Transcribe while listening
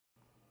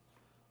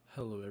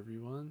Hello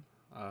everyone,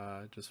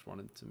 I just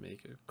wanted to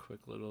make a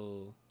quick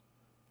little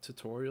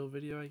tutorial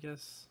video, I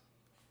guess,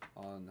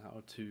 on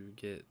how to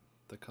get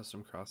the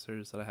custom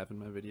crosshairs that I have in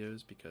my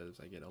videos, because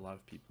I get a lot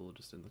of people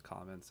just in the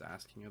comments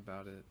asking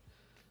about it,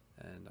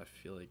 and I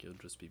feel like it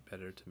would just be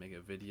better to make a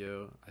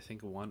video. I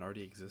think one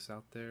already exists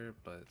out there,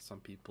 but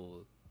some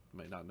people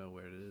might not know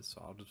where it is,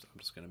 so I'm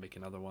just gonna make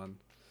another one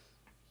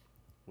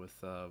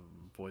with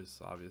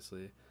voice,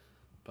 obviously,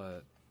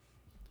 but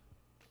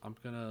I'm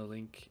gonna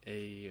link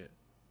a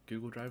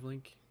Google Drive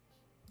link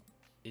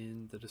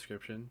in the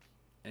description,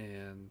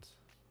 and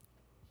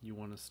you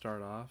want to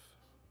start off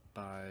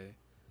by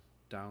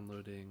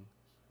downloading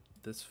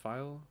this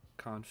file,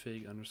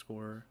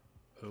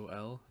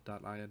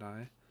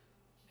 config_ol.ini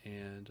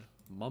and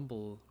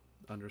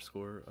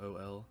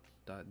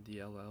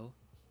mumble_ol.dll.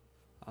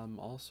 I'm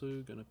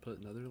also gonna put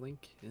another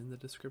link in the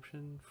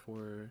description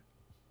for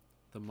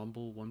the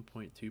Mumble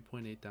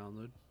 1.2.8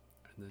 download,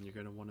 and then you're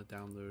going to want to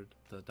download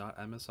the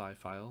 .msi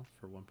file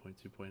for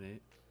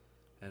 1.2.8.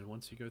 and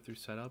once you go through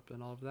setup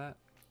and all of that,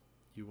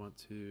 you want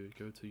to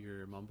go to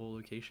your Mumble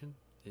location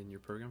in your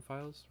program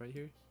files right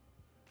here,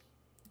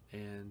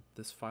 and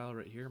this file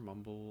right here,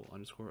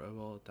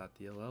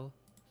 mumble_ol.dll,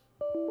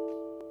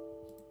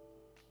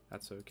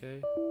 that's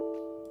okay.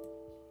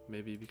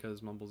 Maybe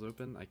because Mumble's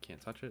open I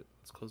can't touch it.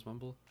 Let's close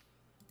Mumble.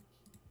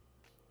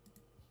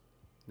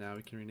 Now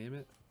we can rename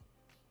it,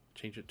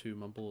 change it to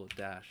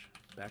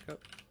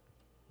mumble-backup,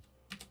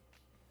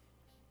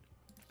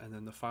 and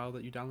then the file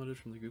that you downloaded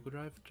from the Google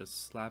Drive,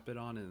 just slap it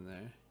on in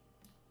there.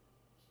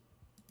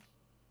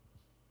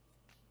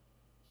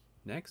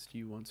 Next,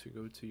 you want to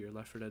go to your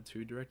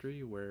L4D2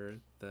 directory where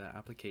the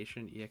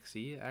application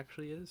exe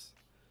actually is,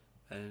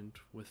 and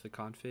with the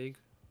config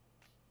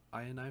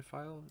ini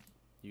file,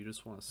 you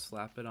just want to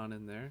slap it on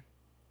in there.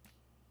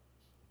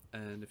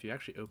 And if you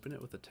actually open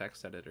it with a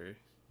text editor,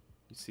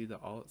 you see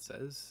that all it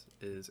says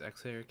is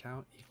xhair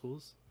count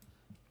equals,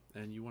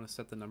 and you want to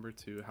set the number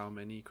to how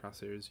many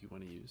crosshairs you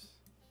want to use,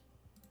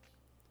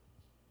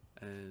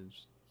 and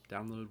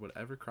download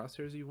whatever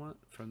crosshairs you want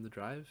from the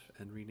drive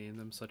and rename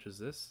them such as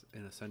this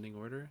in ascending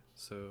order.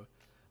 So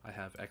I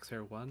have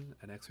xhair1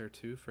 and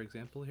xhair2 for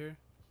example here,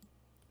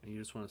 and you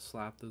just want to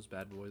slap those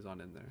bad boys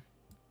on in there.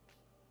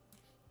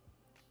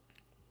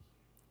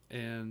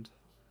 And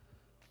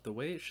the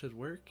way it should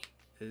work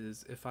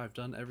is, if I've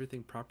done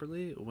everything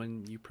properly,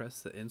 when you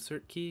press the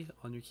insert key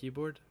on your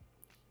keyboard,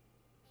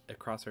 a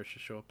crosshair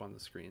should show up on the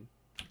screen.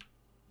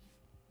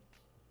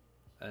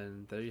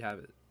 And there you have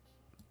it.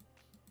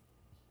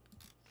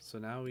 So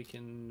now we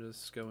can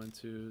just go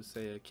into,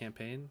 say, a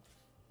campaign,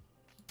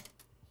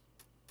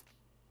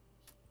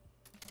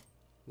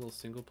 little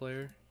single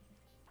player.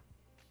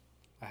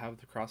 I have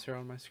the crosshair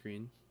on my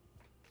screen,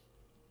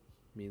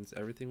 means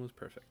everything was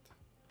perfect.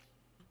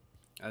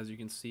 As you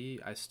can see,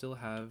 I still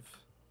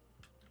have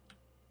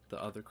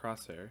the other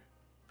crosshair,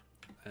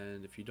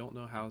 and if you don't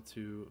know how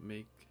to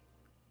make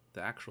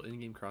the actual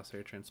in-game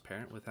crosshair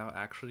transparent without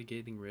actually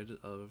getting rid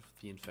of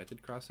the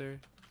infected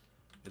crosshair,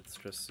 it's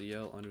just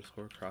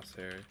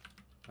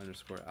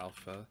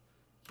cl_crosshair_alpha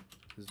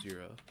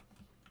 0,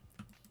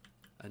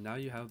 and now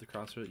you have the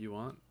crosshair that you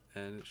want,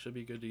 and it should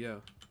be good to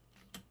go.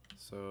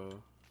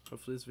 So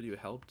hopefully this video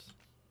helped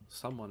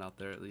someone out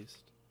there at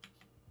least.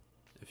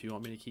 If you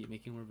want me to keep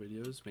making more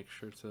videos, make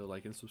sure to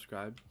like and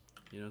subscribe.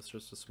 You know, it's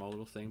just a small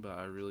little thing, but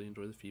I really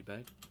enjoy the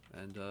feedback,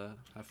 and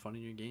have fun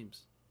in your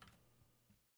games.